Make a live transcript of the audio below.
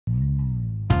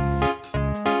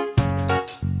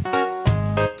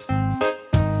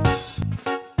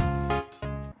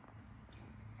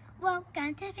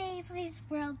Welcome to Paisley's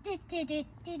World.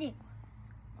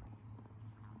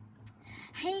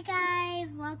 Hey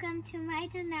guys, welcome to my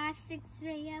gymnastics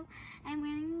video. I'm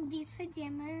wearing these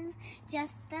pajamas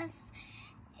just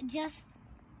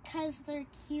because they're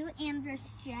cute and they're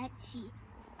stretchy.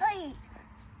 Hey.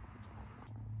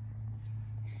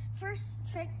 First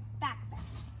trick, backpack.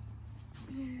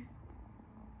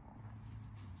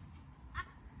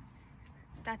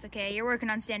 That's okay. You're working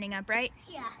on standing up, right?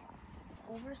 Yeah.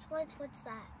 Oversplits? What's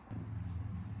that?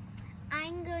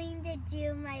 I'm going to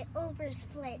do my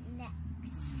oversplit next.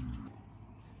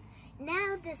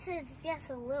 Now this is just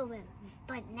a little bit,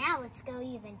 but now let's go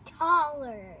even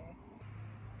taller.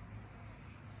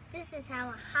 This is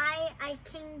how high I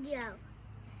can go.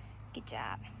 Good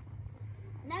job.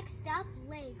 Next up,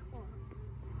 leg hold.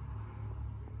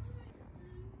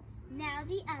 Now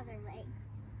the other leg.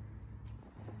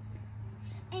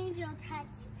 Angel touch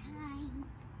time.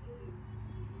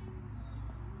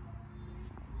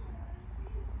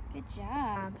 Good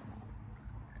job.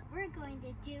 We're going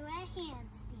to do a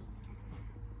handstand.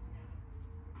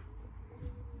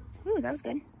 Ooh, that was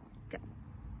good. Good.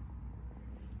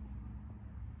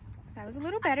 That was a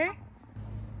little better.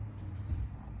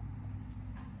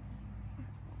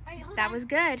 That was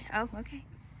good. Oh, okay.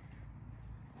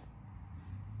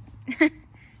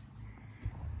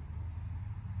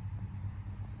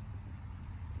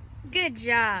 Good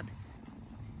job.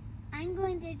 I'm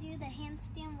going to do the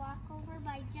handstand walkover,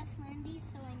 but I just learned these,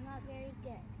 so I'm not very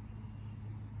good.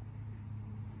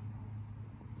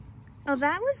 Oh,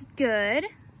 that was good.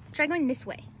 Try going this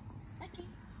way. Okay.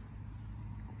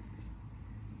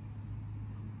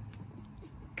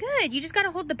 Good. You just got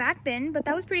to hold the back bend, but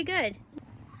that was pretty good.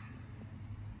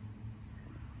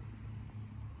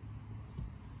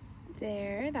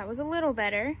 There. That was a little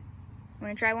better.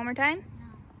 Want to try one more time? No.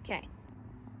 Okay.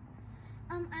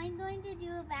 I'm going to do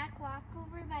a back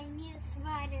walkover, but I need a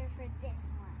slider for this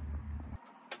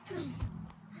one.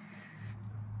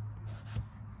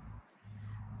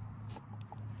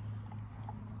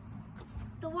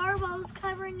 The barbell's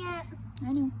covering it.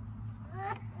 I know.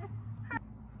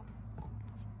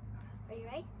 Are you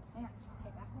ready? Yeah.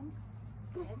 Okay, back one.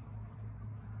 Good.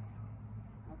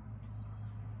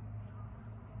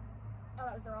 Oh,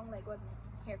 that was the wrong leg, wasn't it?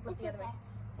 Here, flip the other way.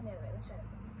 Turn the other way. Let's try it.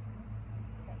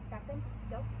 Okay, back bend.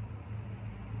 Go.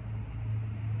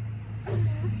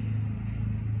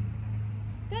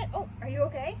 Good. Oh, are you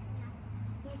okay?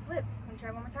 Yeah. You slipped. Want to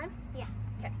try one more time? Yeah.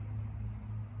 Okay.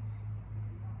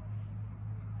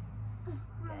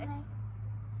 Good.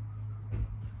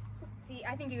 See,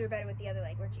 I think you were better with the other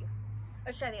leg, weren't you?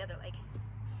 Let's try the other leg.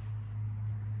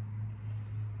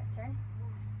 Okay, turn.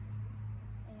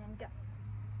 And go.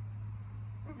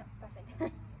 No, back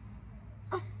bend.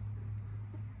 Woo!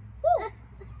 I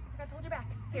forgot to hold your back.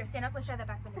 Here, stand up. Let's try that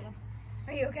back bend again.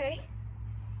 Are you okay?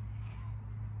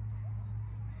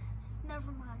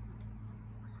 Never mind.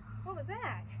 What was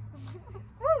that?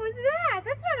 What was that?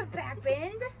 That's not a back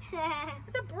bend.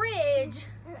 It's a bridge.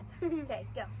 Okay,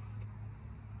 go.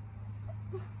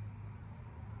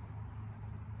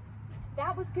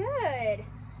 That was good.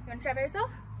 You want to try by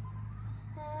yourself?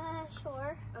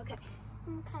 Sure. Okay.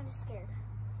 I'm kind of scared.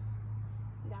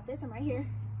 You got this. I'm right here.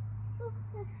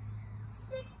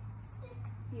 Stick, stick,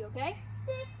 You okay?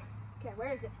 stick. Okay,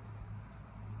 where is it?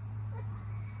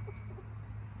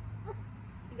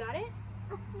 You got it?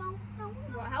 No.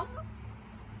 You want help?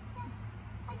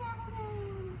 I got it.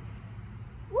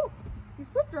 Woo! You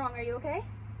flipped wrong. Are you okay?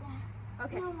 Yeah.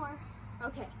 Okay. No more.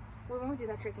 Okay. We won't do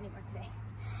that trick anymore today.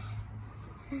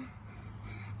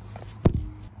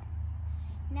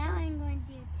 Now I'm going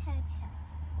to do touch up.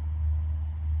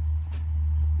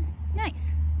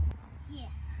 Nice.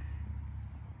 Yeah.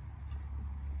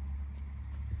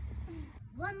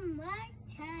 One more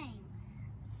time.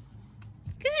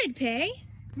 Good, Pay.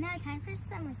 Now time for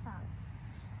somersault.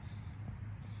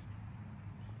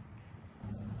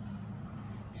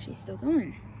 She's still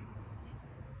going.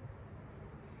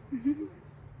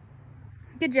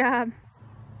 Good job.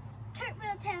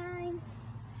 Cartwheel time.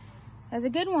 That was a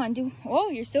good one. Oh,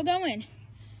 you're still going.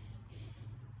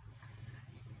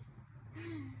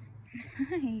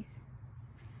 Nice.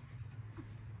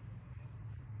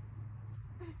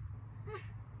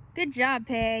 Good job,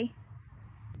 Pay.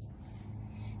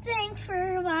 Thanks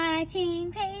for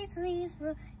watching Paisley's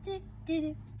World.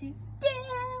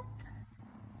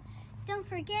 Don't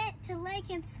forget to like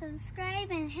and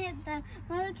subscribe and hit the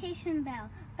notification bell.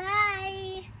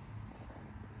 Bye!